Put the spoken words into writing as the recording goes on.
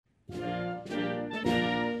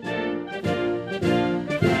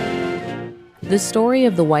The story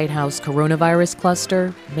of the White House coronavirus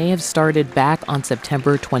cluster may have started back on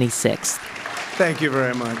September 26th. Thank you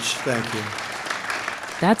very much. Thank you.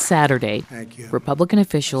 That Saturday, Republican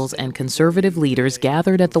officials and conservative leaders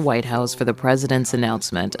gathered at the White House for the president's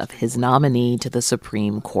announcement of his nominee to the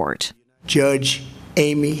Supreme Court. Judge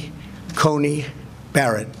Amy Coney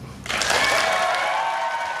Barrett.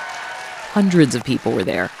 Hundreds of people were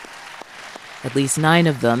there. At least 9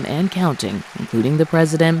 of them, and counting, including the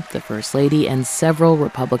president, the first lady, and several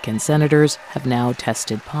Republican senators, have now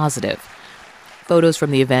tested positive. Photos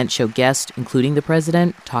from the event show guests, including the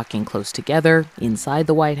president, talking close together inside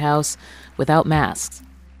the White House without masks.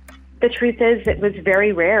 The truth is, it was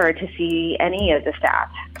very rare to see any of the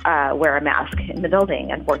staff wear a mask in the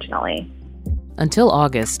building, unfortunately. Until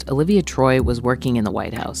August, Olivia Troy was working in the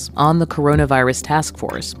White House on the coronavirus task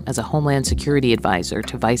force as a Homeland Security advisor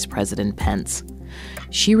to Vice President Pence.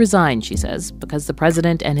 She resigned, she says, because the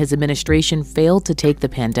president and his administration failed to take the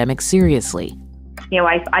pandemic seriously. You know,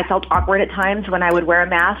 I felt awkward at times when I would wear a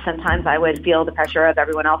mask. Sometimes I would feel the pressure of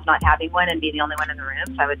everyone else not having one and being the only one in the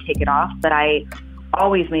room, so I would take it off. But I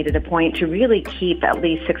always made it a point to really keep at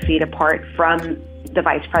least 6 feet apart from the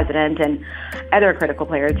vice president and other critical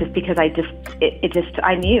players, just because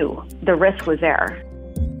I knew the risk was there.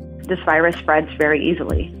 This virus spreads very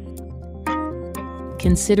easily.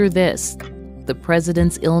 Consider this. The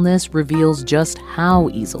president's illness reveals just how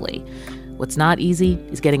easily. What's not easy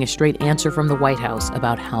is getting a straight answer from the White House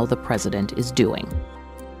about how the president is doing.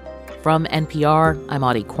 From NPR, I'm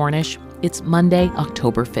Audie Cornish. It's Monday,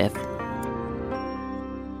 October 5th.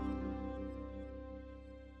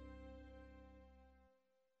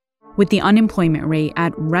 With the unemployment rate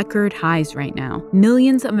at record highs right now,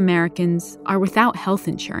 millions of Americans are without health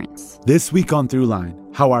insurance. This week on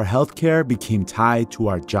Throughline, how our healthcare became tied to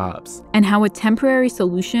our jobs. And how a temporary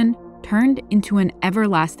solution turned into an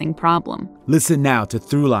everlasting problem. Listen now to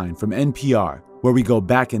Throughline from NPR, where we go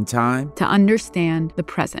back in time to understand the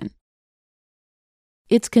present.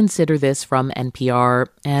 It's Consider This from NPR,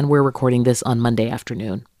 and we're recording this on Monday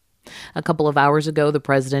afternoon. A couple of hours ago, the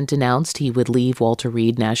president announced he would leave Walter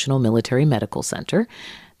Reed National Military Medical Center.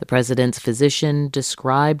 The president's physician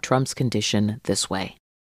described Trump's condition this way.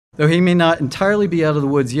 Though he may not entirely be out of the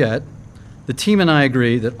woods yet, the team and I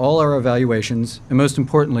agree that all our evaluations, and most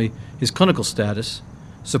importantly, his clinical status,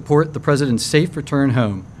 support the president's safe return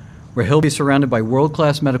home, where he'll be surrounded by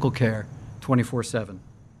world-class medical care 24/7.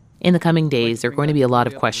 In the coming days, there are going to be a lot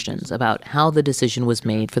of questions about how the decision was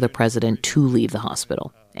made for the president to leave the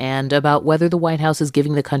hospital, and about whether the White House is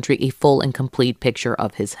giving the country a full and complete picture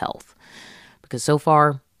of his health. Because so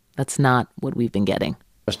far, that's not what we've been getting.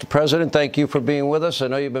 Mr. President, thank you for being with us. I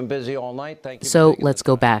know you've been busy all night. Thank you. So let's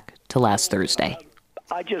go back to last Thursday.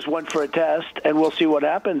 I just went for a test, and we'll see what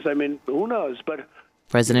happens. I mean, who knows? But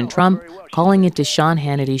President Trump, calling into Sean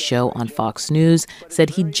Hannity's show on Fox News, said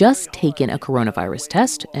he'd just taken a coronavirus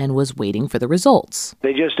test and was waiting for the results.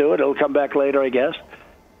 They just do it. It'll come back later, I guess.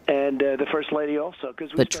 And the First Lady also.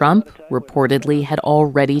 But Trump reportedly had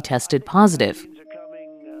already tested positive.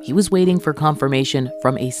 He was waiting for confirmation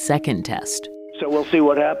from a second test. So we'll see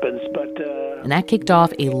what happens. And that kicked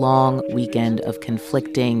off a long weekend of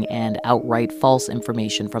conflicting and outright false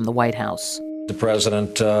information from the White House. The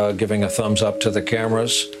president giving a thumbs up to the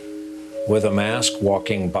cameras with a mask,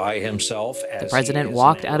 walking by himself. The president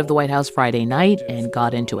walked out of the White House Friday night and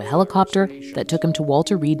got into a helicopter that took him to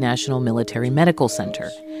Walter Reed National Military Medical Center.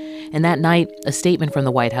 And that night, a statement from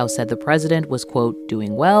the White House said the president was, quote,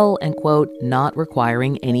 doing well and, quote, not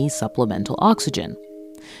requiring any supplemental oxygen.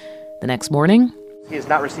 The next morning, he has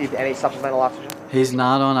not received any supplemental oxygen? He's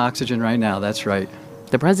not on oxygen right now, that's right.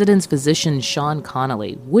 The president's physician, Sean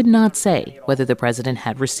Connolly, would not say whether the president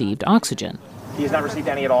had received oxygen. He has not received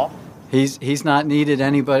any at all? He's not needed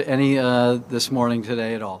any this morning,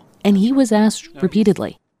 today at all. And he was asked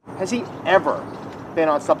repeatedly. Has he ever been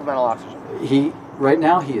on supplemental oxygen? Right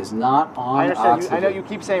now, he is not on oxygen. I know you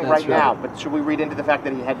keep saying right now, but should we read into the fact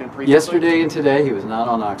that he had been previously? Yesterday and today, he was not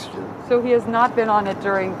on oxygen. So he has not been on it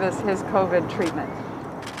during his COVID treatment?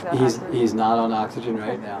 He's not on oxygen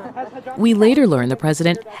right now. We later learned the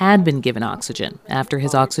president had been given oxygen after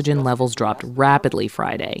his oxygen levels dropped rapidly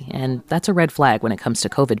Friday, and that's a red flag when it comes to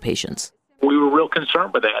COVID patients. We were real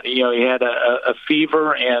concerned with that. You know, he had a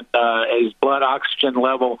fever, and his blood oxygen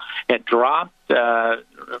level had dropped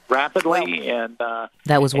rapidly.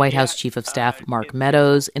 That was White House Chief of Staff Mark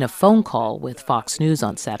Meadows in a phone call with Fox News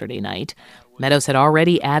on Saturday night. Meadows had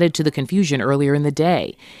already added to the confusion earlier in the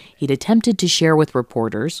day. He'd attempted to share with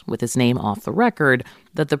reporters, with his name off the record,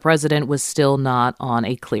 that the president was still not on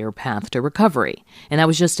a clear path to recovery. And that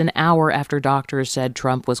was just an hour after doctors said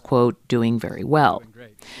Trump was, quote, doing very well.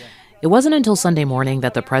 It wasn't until Sunday morning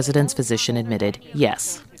that the president's physician admitted,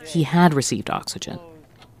 yes, he had received oxygen.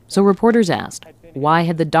 So reporters asked, why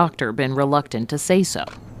had the doctor been reluctant to say so?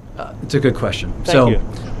 It's a good question. Thank you.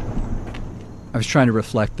 I was trying to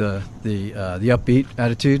reflect the upbeat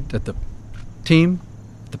attitude that the team,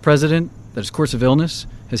 the president, that his course of illness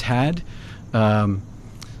has had.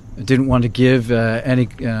 Didn't want to give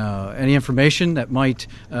any information that might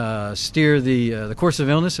steer the course of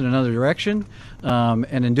illness in another direction,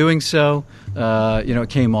 and in doing so, it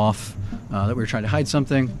came off that we were trying to hide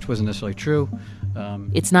something, which wasn't necessarily true.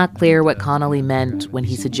 It's not clear what Connolly meant when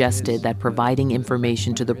he suggested that providing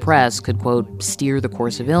information to the press could, quote, steer the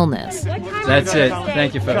course of illness. That's it.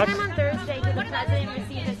 Thank you, folks.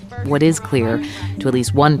 What is clear to at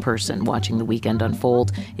least one person watching the weekend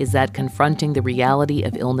unfold is that confronting the reality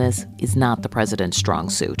of illness is not the president's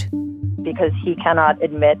strong suit. Because he cannot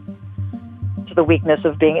admit to the weakness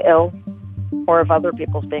of being ill or of other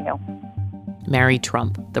people's being ill. Mary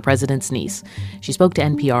Trump, the president's niece. She spoke to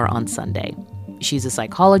NPR on Sunday. She's a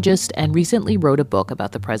psychologist and recently wrote a book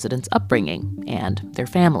about the president's upbringing and their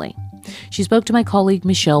family. She spoke to my colleague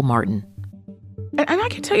Michelle Martin. And I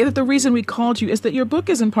can tell you that the reason we called you is that your book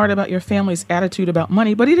is in part about your family's attitude about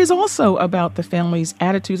money, but it is also about the family's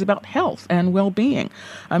attitudes about health and well-being.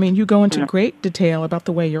 I mean, you go into great detail about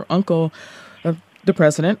the way your uncle, the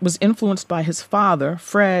president, was influenced by his father,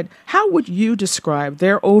 Fred. How would you describe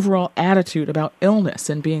their overall attitude about illness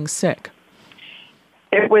and being sick?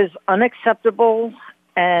 It was unacceptable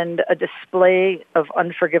and a display of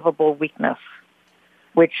unforgivable weakness,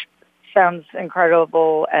 which sounds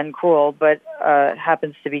incredible and cruel, but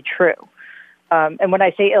happens to be true. And when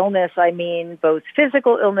I say illness, I mean both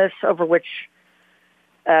physical illness over which,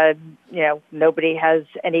 nobody has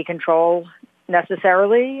any control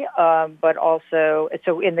necessarily, but also,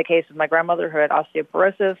 so in the case of my grandmother who had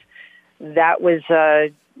osteoporosis, that was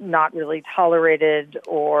not really tolerated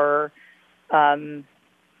or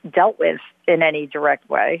dealt with in any direct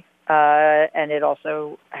way. And it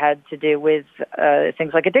also had to do with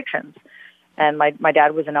things like addictions. And my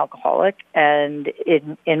dad was an alcoholic, and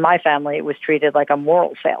in my family, it was treated like a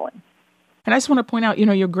moral failing. And I just want to point out,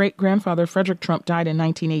 your great-grandfather, Frederick Trump, died in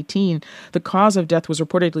 1918. The cause of death was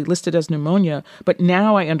reportedly listed as pneumonia, but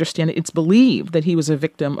now I understand it's believed that he was a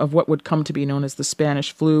victim of what would come to be known as the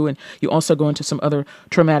Spanish flu. And you also go into some other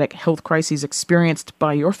traumatic health crises experienced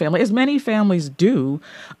by your family, as many families do.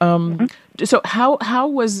 So how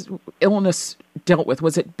was illness dealt with?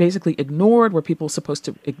 Was it basically ignored? Were people supposed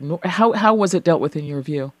to ignore? How was it dealt with in your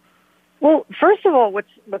view? Well, first of all,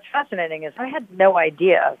 what's fascinating is I had no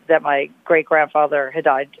idea that my great-grandfather had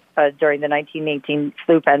died during the 1918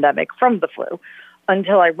 flu pandemic from the flu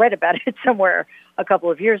until I read about it somewhere a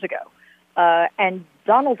couple of years ago. And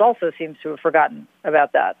Donald also seems to have forgotten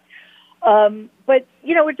about that. But,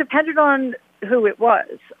 it depended on who it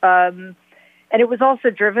was. And it was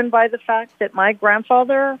also driven by the fact that my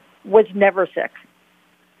grandfather was never sick,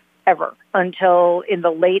 ever, until in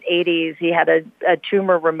the late 80s he had a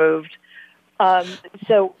tumor removed.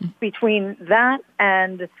 So between that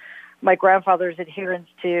and my grandfather's adherence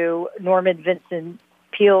to Norman Vincent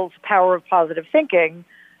Peale's power of positive thinking,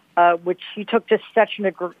 which he took to such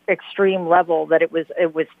an extreme level that it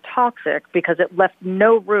was toxic because it left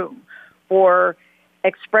no room for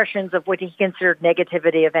expressions of what he considered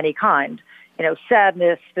negativity of any kind.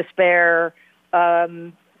 Sadness, despair,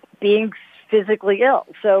 being physically ill.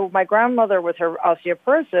 So my grandmother with her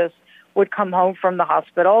osteoporosis would come home from the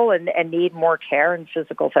hospital and need more care and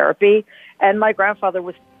physical therapy. And my grandfather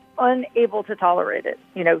was unable to tolerate it.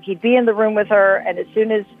 He'd be in the room with her, and as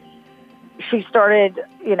soon as she started,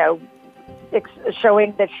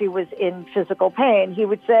 showing that she was in physical pain, he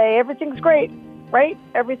would say, "Everything's great, right?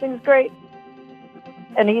 Everything's great."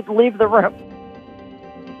 And he'd leave the room.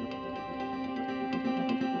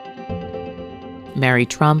 Mary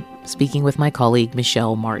Trump speaking with my colleague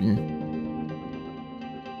Michelle Martin.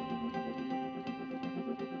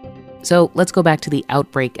 So let's go back to the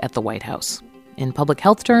outbreak at the White House. In public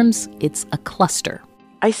health terms, it's a cluster.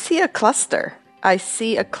 I see a cluster. I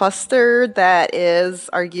see a cluster that is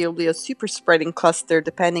arguably a super spreading cluster,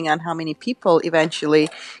 depending on how many people eventually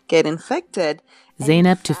get infected.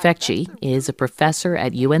 Zeynep Tufekci is a professor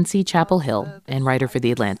at UNC Chapel Hill and writer for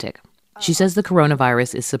The Atlantic. She says the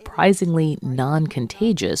coronavirus is surprisingly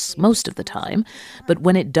non-contagious most of the time, but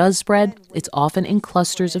when it does spread, it's often in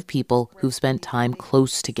clusters of people who've spent time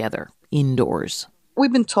close together, indoors.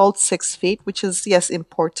 We've been told 6 feet, which is, yes,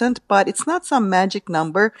 important, but it's not some magic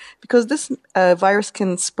number because this virus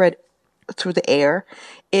can spread through the air.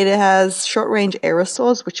 It has short-range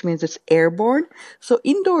aerosols, which means it's airborne. So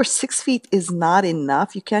indoors, 6 feet is not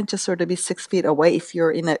enough. You can't just sort of be 6 feet away if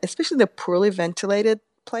you're especially in a poorly ventilated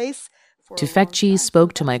place. Tufekci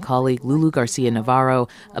spoke to my colleague Lulu Garcia-Navarro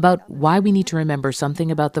about why we need to remember something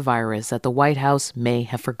about the virus that the White House may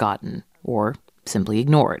have forgotten or simply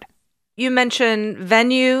ignored. You mentioned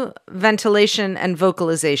venue, ventilation, and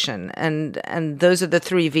vocalization, and those are the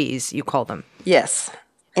 3 Vs, you call them. Yes.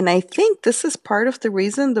 And I think this is part of the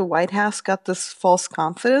reason the White House got this false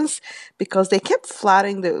confidence, because they kept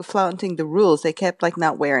flaunting the rules. They kept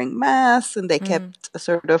not wearing masks, and they kept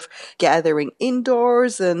sort of gathering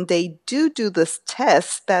indoors, and they do this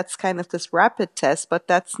test. That's kind of this rapid test, but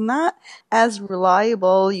that's not as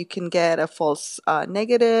reliable. You can get a false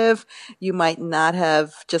negative. You might not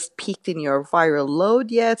have just peaked in your viral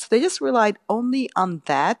load yet. So they just relied only on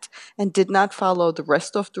that and did not follow the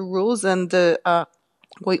rest of the rules. And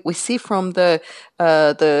we see from the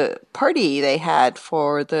party they had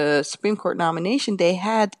for the Supreme Court nomination, they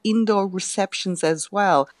had indoor receptions as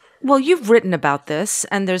well. Well, you've written about this,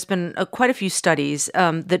 and there's been quite a few studies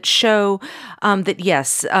that show that,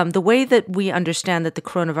 yes, the way that we understand that the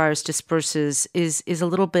coronavirus disperses is a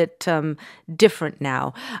little bit different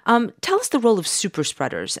now. Tell us the role of super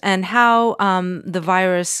spreaders and how the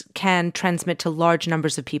virus can transmit to large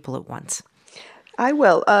numbers of people at once. I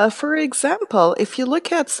will. For example, if you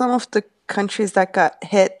look at some of the countries that got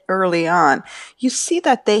hit early on, you see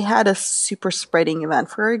that they had a super spreading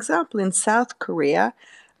event. For example, in South Korea,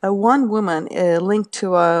 one woman linked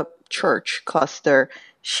to a church cluster,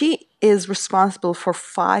 she is responsible for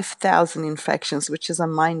 5,000 infections, which is a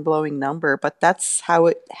mind-blowing number, but that's how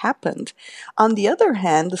it happened. On the other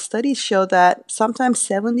hand, the studies show that sometimes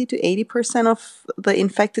 70 to 80% of the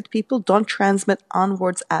infected people don't transmit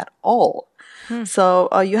onwards at all. So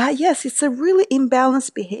yes, it's a really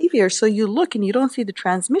imbalanced behavior. So you look and you don't see the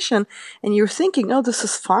transmission and you're thinking, oh, this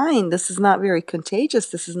is fine. This is not very contagious.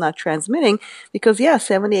 This is not transmitting because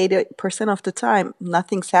 70, 80% of the time,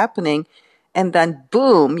 nothing's happening. And then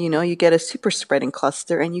boom, you get a super spreading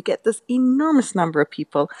cluster and you get this enormous number of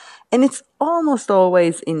people. And it's almost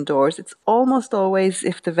always indoors. It's almost always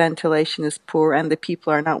if the ventilation is poor and the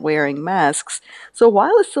people are not wearing masks. So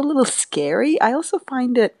while it's a little scary, I also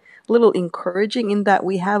find it little encouraging in that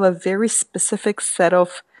we have a very specific set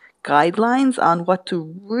of guidelines on what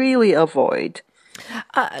to really avoid.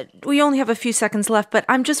 We only have a few seconds left, but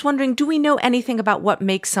I'm just wondering, do we know anything about what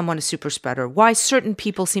makes someone a super spreader? Why certain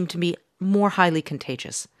people seem to be more highly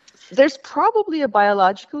contagious? There's probably a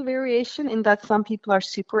biological variation in that some people are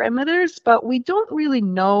super emitters, but we don't really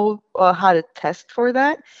know how to test for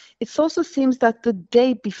that. It also seems that the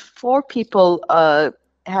day before people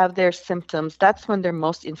have their symptoms, that's when they're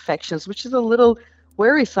most infectious, which is a little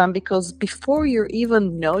worrisome because before you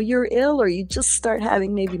even know you're ill or you just start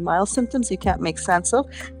having maybe mild symptoms you can't make sense of,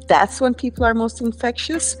 that's when people are most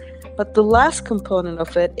infectious. But the last component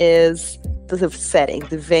of it is the setting,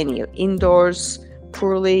 the venue, indoors,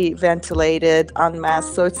 poorly ventilated,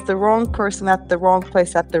 unmasked. So it's the wrong person at the wrong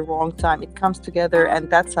place at the wrong time. It comes together, and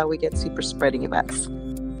that's how we get super spreading events.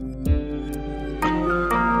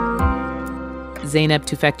 Zeynep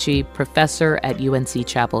Tufekci, professor at UNC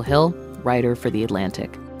Chapel Hill, writer for The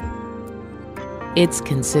Atlantic. It's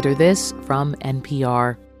Consider This from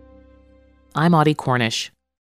NPR. I'm Audie Cornish.